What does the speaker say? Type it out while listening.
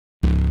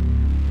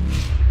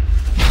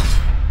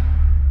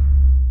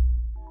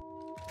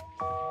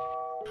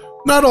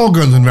Not all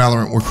guns in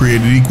Valorant were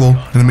created equal,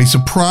 and it may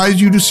surprise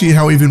you to see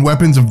how even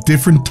weapons of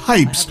different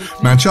types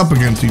match up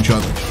against each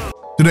other.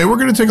 Today we're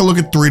going to take a look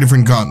at 3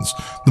 different guns: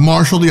 the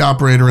Marshal, the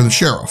Operator, and the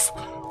Sheriff.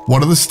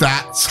 What are the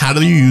stats, how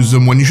do you use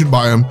them, when you should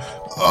buy them?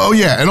 Oh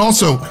yeah, and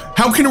also,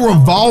 how can a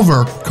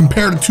revolver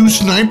compare to 2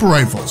 sniper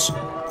rifles?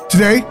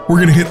 Today, we're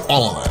going to hit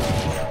all of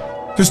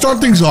that. To start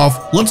things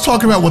off, let's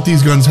talk about what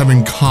these guns have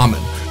in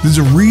common. There's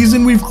a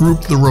reason we've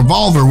grouped the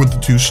revolver with the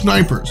 2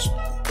 snipers.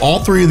 All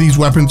 3 of these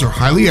weapons are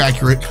highly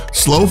accurate,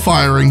 slow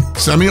firing,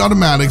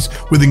 semi-automatics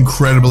with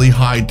incredibly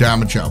high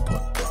damage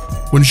output.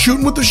 When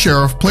shooting with the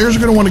Sheriff, players are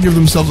going to want to give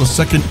themselves a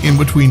second in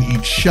between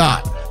each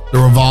shot. The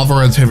revolver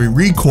has heavy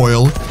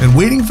recoil, and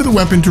waiting for the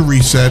weapon to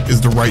reset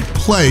is the right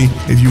play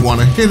if you want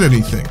to hit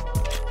anything.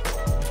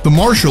 The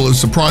Marshal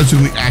is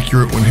surprisingly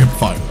accurate when hip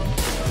firing.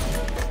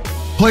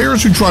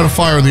 Players who try to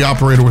fire the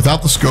Operator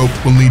without the scope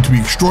will need to be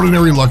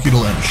extraordinarily lucky to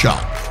land a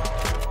shot.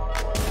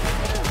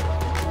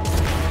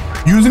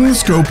 Using the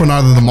scope on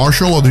either the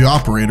Marshal or the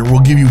Operator will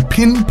give you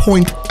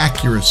pinpoint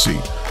accuracy.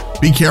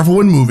 Be careful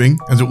when moving,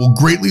 as it will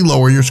greatly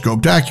lower your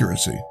scoped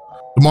accuracy.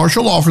 The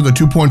Marshal offers a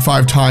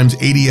 2.5 times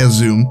ADS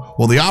zoom,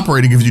 while the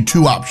Operator gives you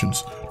 2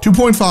 options,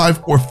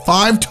 2.5 or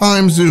 5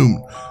 times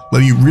zoom,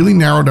 letting you really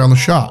narrow down the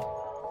shot.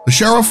 The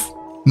Sheriff,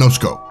 no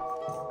scope.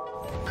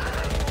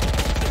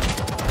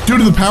 Due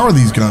to the power of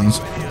these guns,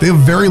 they have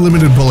very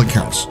limited bullet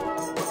counts.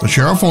 The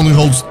Sheriff only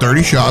holds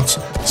 30 shots,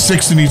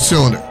 6 in each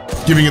cylinder,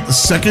 giving it the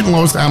second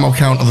lowest ammo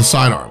count of the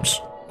sidearms.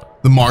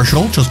 The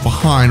Marshal, just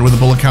behind with a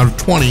bullet count of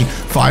 20,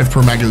 5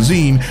 per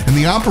magazine, and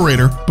the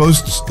Operator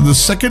boasts the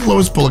second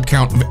lowest bullet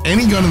count of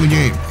any gun in the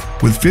game,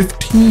 with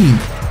 15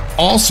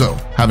 also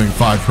having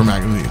 5 per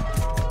magazine.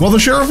 While the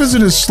Sheriff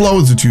isn't as slow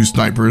as the 2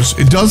 snipers,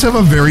 it does have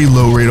a very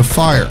low rate of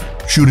fire,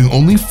 shooting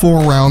only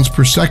 4 rounds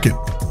per second.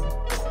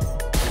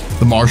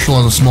 The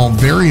Marshal has a small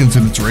variance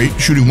in its rate,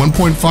 shooting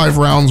 1.5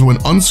 rounds when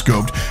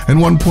unscoped and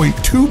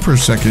 1.2 per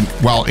second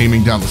while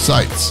aiming down the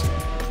sights.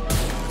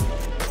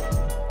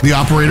 The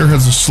Operator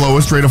has the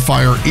slowest rate of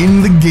fire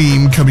in the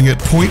game, coming at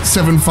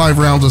 0.75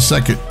 rounds a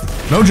second.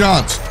 No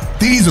Johns,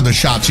 these are the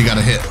shots you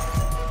gotta hit.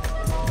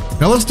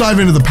 Now let's dive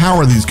into the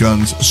power of these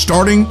guns,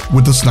 starting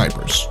with the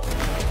snipers.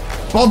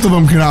 Both of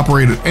them can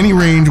operate at any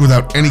range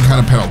without any kind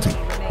of penalty.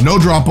 No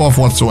drop off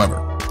whatsoever.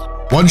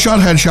 One-shot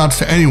headshots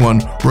to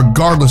anyone,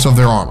 regardless of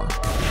their armor.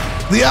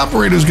 The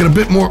Operators get a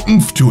bit more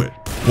oomph to it,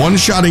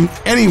 one-shotting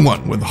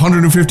anyone with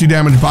 150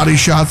 damage body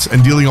shots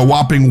and dealing a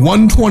whopping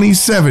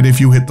 127 if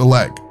you hit the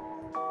leg.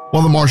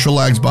 While the Marshal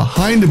lags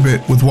behind a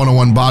bit with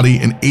 101 body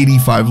and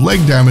 85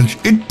 leg damage,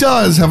 it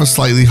does have a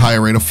slightly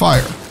higher rate of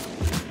fire.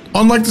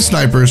 Unlike the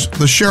snipers,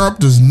 the Sheriff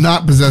does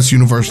not possess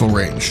universal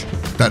range.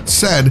 That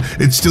said,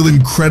 it's still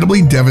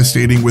incredibly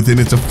devastating within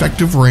its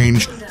effective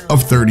range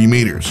of 30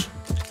 meters.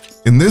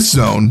 In this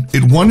zone,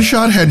 it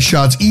one-shot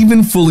headshots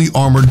even fully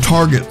armored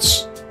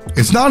targets.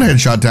 Its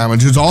non-headshot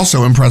damage is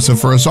also impressive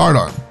for a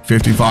sidearm,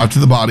 55 to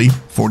the body,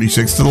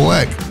 46 to the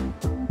leg.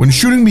 When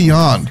shooting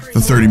beyond the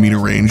 30-meter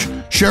range,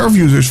 Sheriff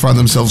users find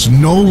themselves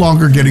no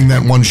longer getting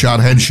that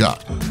one-shot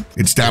headshot.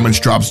 Its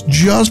damage drops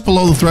just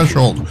below the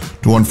threshold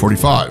to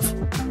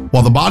 145.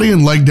 While the body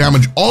and leg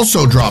damage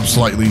also drops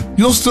slightly,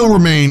 you'll still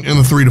remain in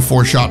the 3 to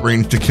 4 shot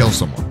range to kill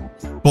someone.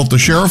 Both the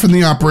Sheriff and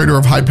the Operator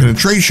have high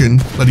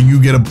penetration, letting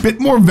you get a bit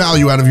more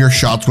value out of your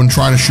shots when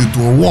trying to shoot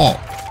through a wall.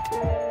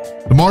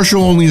 The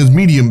Marshal only has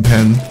medium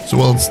pen, so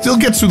while it still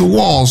gets through the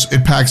walls,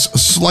 it packs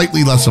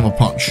slightly less of a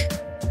punch.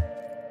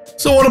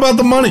 So what about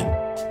the money?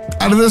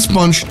 Out of this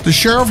bunch, the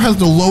Sheriff has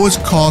the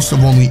lowest cost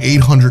of only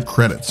 800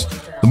 credits.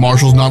 The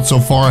Marshal's not so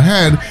far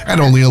ahead at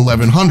only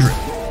 1100.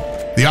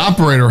 The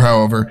Operator,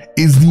 however,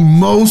 is the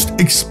most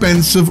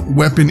expensive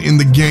weapon in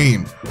the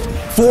game,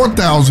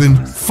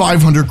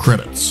 4,500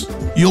 credits.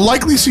 You'll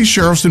likely see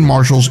Sheriffs and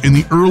Marshals in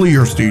the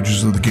earlier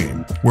stages of the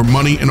game, where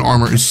money and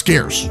armor is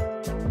scarce.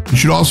 You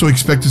should also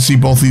expect to see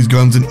both these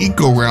guns in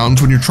eco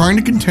rounds when you're trying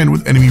to contend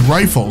with enemy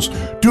rifles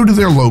due to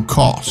their low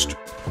cost.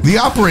 The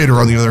Operator,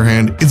 on the other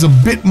hand, is a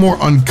bit more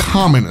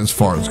uncommon as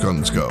far as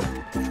guns go.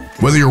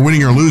 Whether you're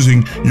winning or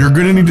losing, you're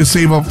going to need to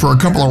save up for a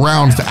couple of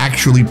rounds to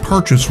actually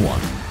purchase one.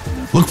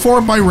 Look for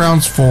it by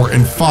rounds 4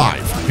 and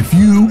 5. If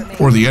you,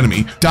 or the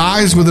enemy,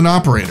 dies with an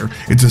Operator,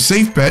 it's a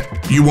safe bet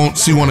you won't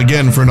see one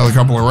again for another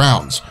couple of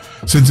rounds.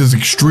 Since it's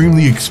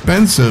extremely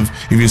expensive,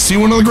 if you see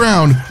one on the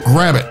ground,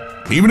 grab it.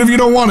 Even if you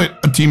don't want it,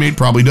 a teammate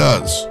probably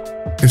does.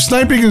 If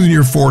sniping isn't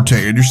your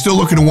forte and you're still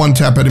looking to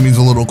one-tap enemies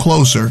a little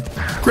closer,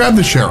 grab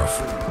the Sheriff.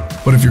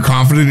 But if you're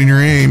confident in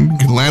your aim,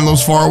 can land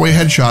those faraway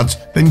headshots,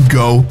 then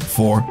go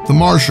for the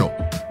Marshal.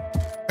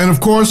 And of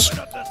course,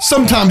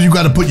 sometimes you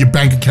gotta put your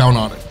bank account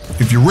on it.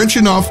 If you're rich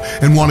enough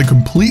and want to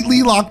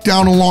completely lock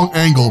down a long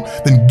angle,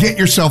 then get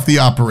yourself the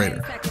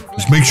Operator.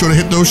 Just make sure to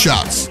hit those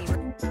shots.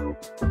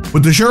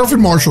 With the Sheriff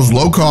and Marshal's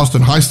low cost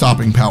and high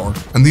stopping power,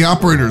 and the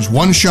Operator's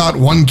one-shot,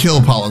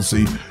 one-kill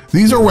policy,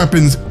 these are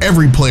weapons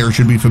every player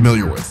should be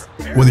familiar with.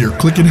 Whether you're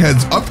clicking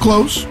heads up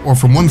close or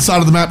from one side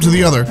of the map to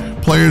the other,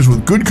 players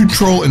with good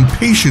control and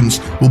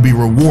patience will be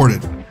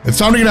rewarded. It's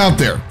time to get out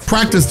there,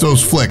 practice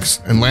those flicks,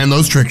 and land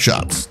those trick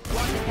shots.